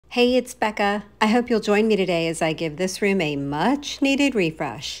Hey, it's Becca. I hope you'll join me today as I give this room a much-needed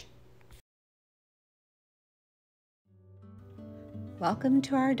refresh. Welcome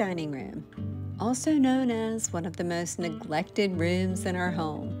to our dining room, also known as one of the most neglected rooms in our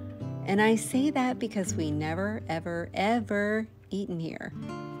home. And I say that because we never, ever eaten here.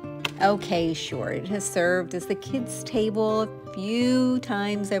 Okay, sure, it has served as the kids' table a few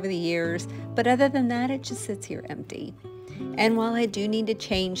times over the years, but other than that, it just sits here empty. And while I do need to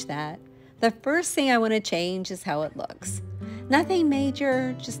change that, the first thing I want to change is how it looks. Nothing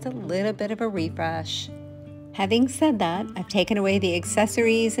major, just a little bit of a refresh. Having said that, I've taken away the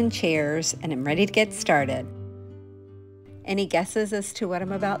accessories and chairs and I'm ready to get started. Any guesses as to what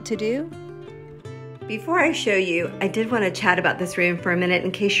I'm about to do? Before I show you, I did want to chat about this room for a minute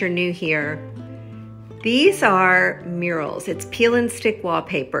in case you're new here. These are murals. It's peel and stick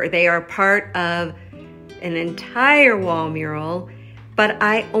wallpaper. They are part of an entire wall mural, but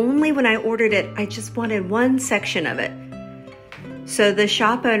when I ordered it, I just wanted one section of it. So the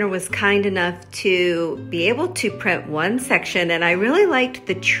shop owner was kind enough to be able to print one section, and I really liked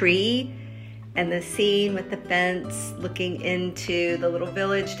the tree and the scene with the fence looking into the little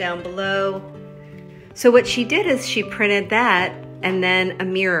village down below. So what she did is she printed that and then a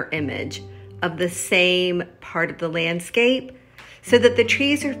mirror image of the same part of the landscape so that the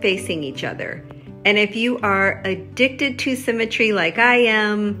trees are facing each other. And if you are addicted to symmetry like I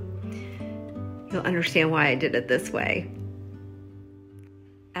am, you'll understand why I did it this way.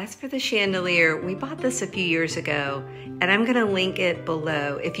 As for the chandelier, we bought this a few years ago, and I'm gonna link it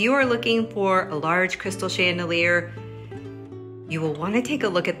below. If you are looking for a large crystal chandelier, you will wanna take a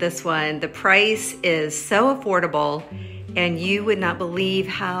look at this one. The price is so affordable, and you would not believe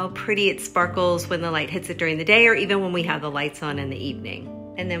how pretty it sparkles when the light hits it during the day or even when we have the lights on in the evening.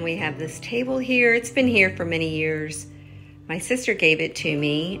 And then we have this table here. It's been here for many years. My sister gave it to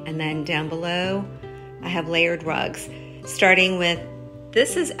me. And then down below, I have layered rugs. Starting with,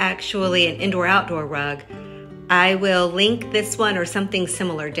 this is actually an indoor-outdoor rug. I will link this one or something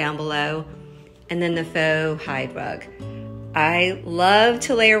similar down below. And then the faux hide rug. I love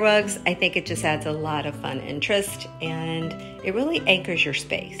to layer rugs. I think it just adds a lot of fun interest and it really anchors your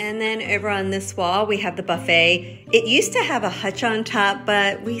space. And then over on this wall, we have the buffet. It used to have a hutch on top,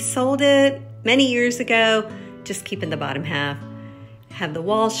 but we sold it many years ago, just keeping the bottom half. Have the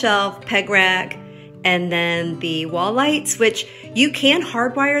wall shelf, peg rack, and then the wall lights, which you can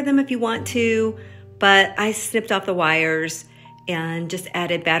hardwire them if you want to, but I snipped off the wires and just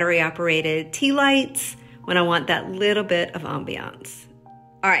added battery operated tea lights when I want that little bit of ambiance.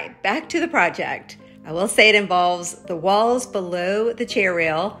 All right, back to the project. I will say it involves the walls below the chair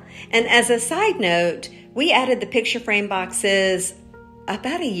rail. And as a side note, we added the picture frame boxes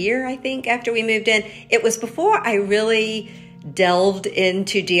about a year, I think, after we moved in. It was before I really delved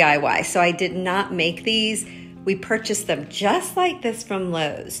into DIY, so I did not make these. We purchased them just like this from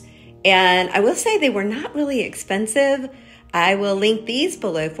Lowe's. And I will say they were not really expensive. I will link these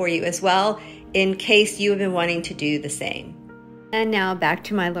below for you as well, in case you have been wanting to do the same. And now back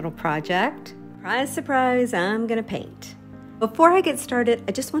to my little project. Surprise, surprise, I'm gonna paint. Before I get started,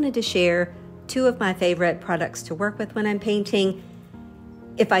 I just wanted to share two of my favorite products to work with when I'm painting.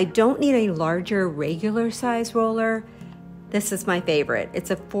 If I don't need a larger regular size roller, this is my favorite.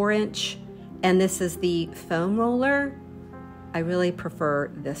 It's a 4-inch, and this is the foam roller. I really prefer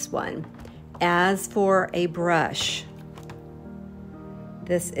this one. As for a brush,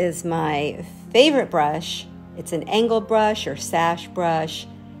 this is my favorite brush. It's an angled brush or sash brush,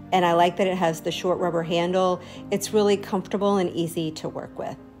 and I like that it has the short rubber handle. It's really comfortable and easy to work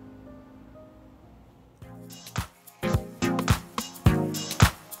with.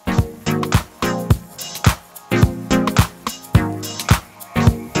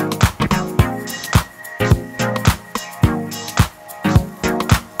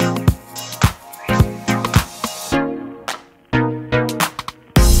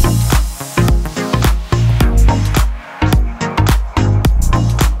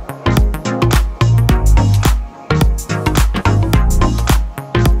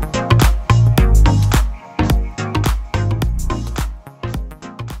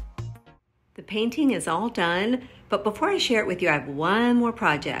 Painting is all done, but before I share it with you, I have one more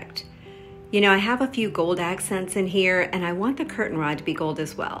project. You know, I have a few gold accents in here, and I want the curtain rod to be gold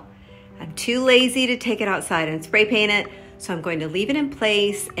as well. I'm too lazy to take it outside and spray paint it, so I'm going to leave it in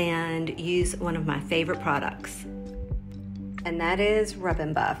place and use one of my favorite products. And that is Rub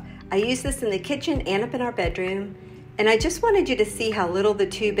and Buff. I use this in the kitchen and up in our bedroom, and I just wanted you to see how little the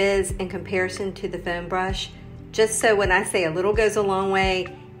tube is in comparison to the foam brush, just so when I say a little goes a long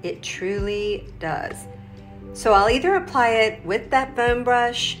way, it truly does. So I'll either apply it with that foam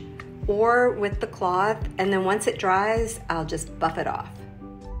brush or with the cloth, and then once it dries, I'll just buff it off.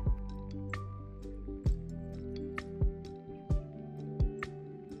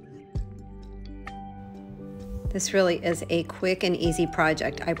 This really is a quick and easy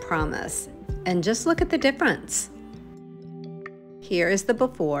project, I promise. And just look at the difference. Here is the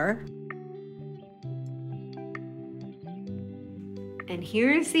before. And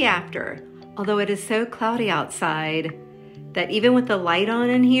here is the after. Although it is so cloudy outside that even with the light on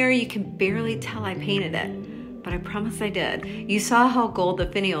in here, you can barely tell I painted it. But I promise I did. You saw how gold the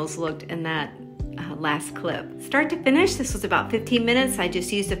finials looked in that last clip. Start to finish, this was about 15 minutes. I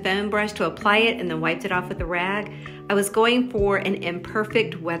just used a foam brush to apply it and then wiped it off with a rag. I was going for an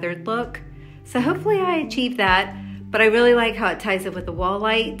imperfect weathered look. So hopefully I achieved that, but I really like how it ties up with the wall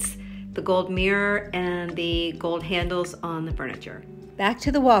lights, the gold mirror, and the gold handles on the furniture. Back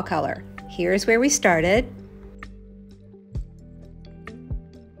to the wall color. Here's where we started.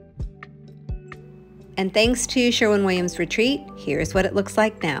 And thanks to Sherwin-Williams Retreat, here's what it looks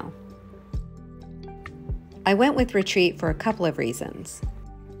like now. I went with Retreat for a couple of reasons,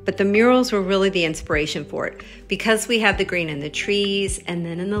 but the murals were really the inspiration for it because we have the green in the trees and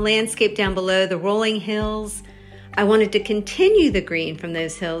then in the landscape down below, the rolling hills. I wanted to continue the green from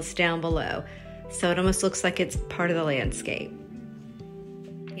those hills down below, so it almost looks like it's part of the landscape.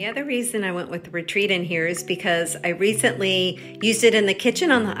 The other reason I went with the Retreat in here is because I recently used it in the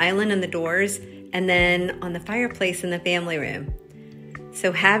kitchen on the island and the doors, and then on the fireplace in the family room.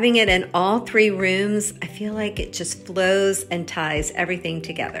 So having it in all three rooms, I feel like it just flows and ties everything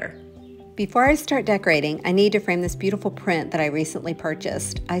together. Before I start decorating, I need to frame this beautiful print that I recently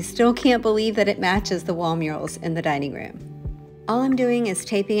purchased. I still can't believe that it matches the wall murals in the dining room. All I'm doing is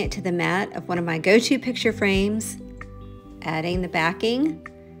taping it to the mat of one of my go-to picture frames, adding the backing,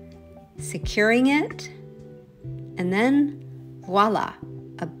 securing it, and then voila,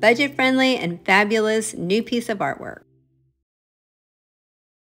 a budget-friendly and fabulous new piece of artwork.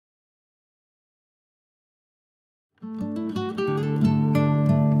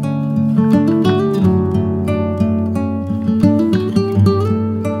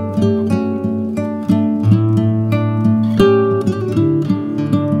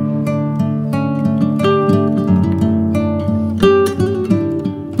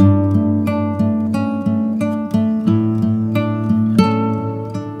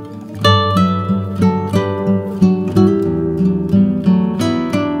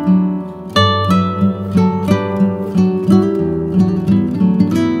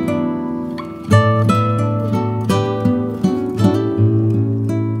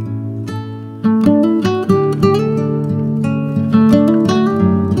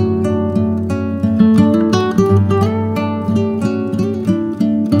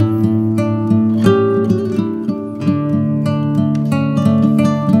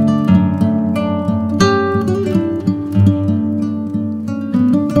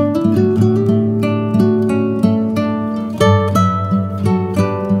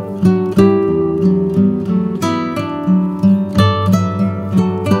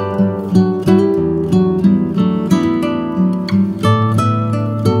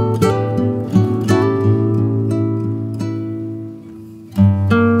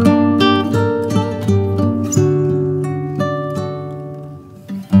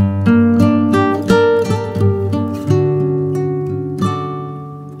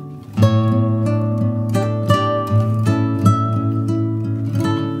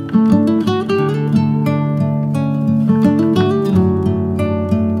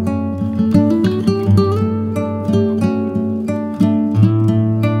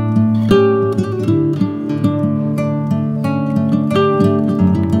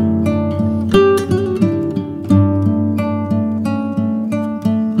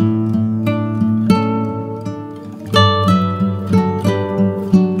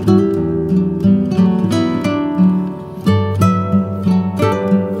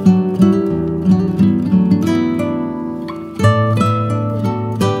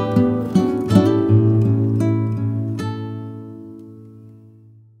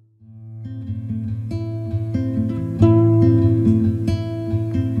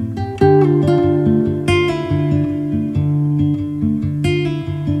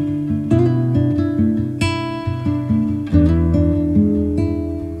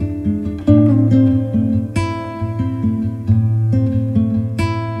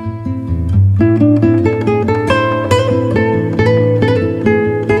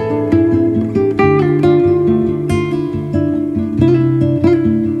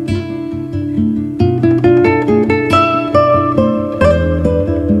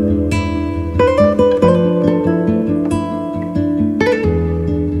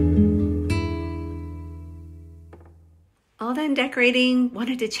 all done decorating.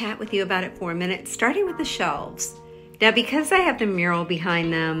 Wanted to chat with you about it for a minute, starting with the shelves. Now, because I have the murals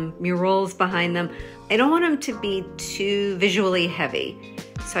behind them, I don't want them to be too visually heavy.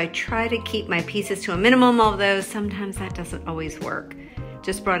 So I try to keep my pieces to a minimum, although sometimes that doesn't always work.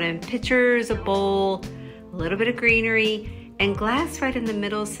 Just brought in pictures, a bowl, a little bit of greenery, and glass right in the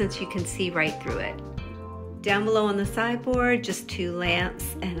middle since you can see right through it. Down below on the sideboard, just 2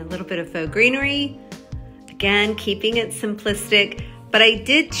 lamps and a little bit of faux greenery. Again, keeping it simplistic, but I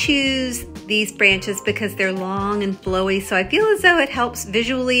did choose these branches because they're long and flowy, so I feel as though it helps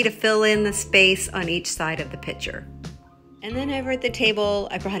visually to fill in the space on each side of the picture. And then over at the table,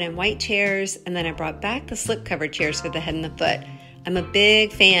 I brought in white chairs, and then I brought back the slip-cover chairs for the head and the foot. I'm a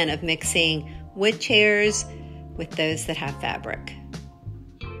big fan of mixing wood chairs with those that have fabric.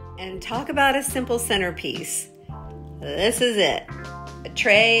 And talk about a simple centerpiece. This is it. A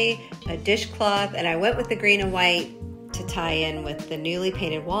tray, a dishcloth, and I went with the green and white to tie in with the newly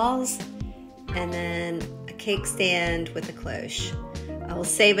painted walls, and then a cake stand with a cloche. I will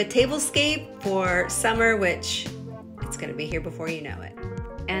save a tablescape for summer, which it's going to be here before you know it.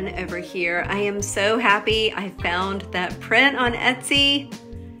 And over here, I am so happy I found that print on Etsy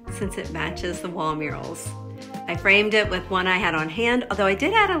since it matches the wall murals. I framed it with one I had on hand, although I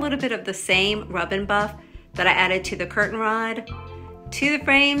did add a little bit of the same rub and buff that I added to the curtain rod to the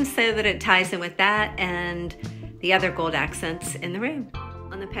frame so that it ties in with that and the other gold accents in the room.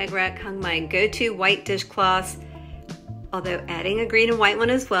 On the peg rack hung my go-to white dishcloths, although adding a green and white one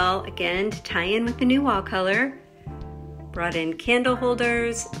as well, again to tie in with the new wall color. Brought in candle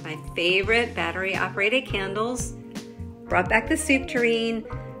holders, my favorite battery operated candles. Brought back the soup tureen,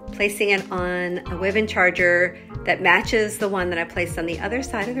 placing it on a woven charger that matches the one that I placed on the other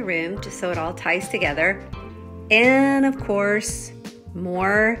side of the room, just so it all ties together. And of course,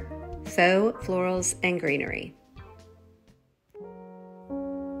 more faux florals and greenery.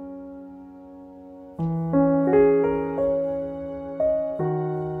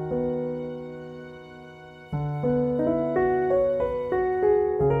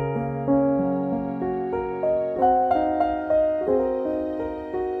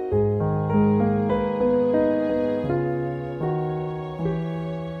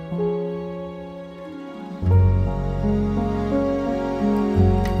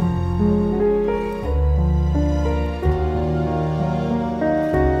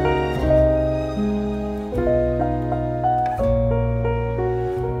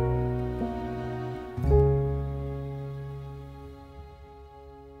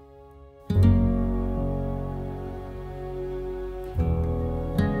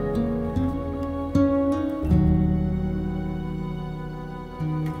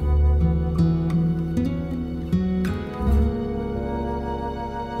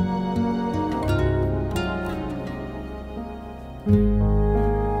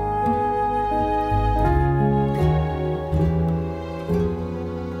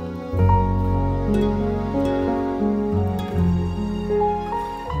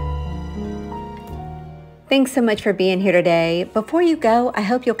 Thanks so much for being here today. Before you go, I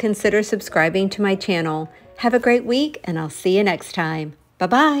hope you'll consider subscribing to my channel. Have a great week, and I'll see you next time.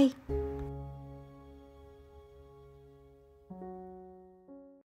 Bye-bye.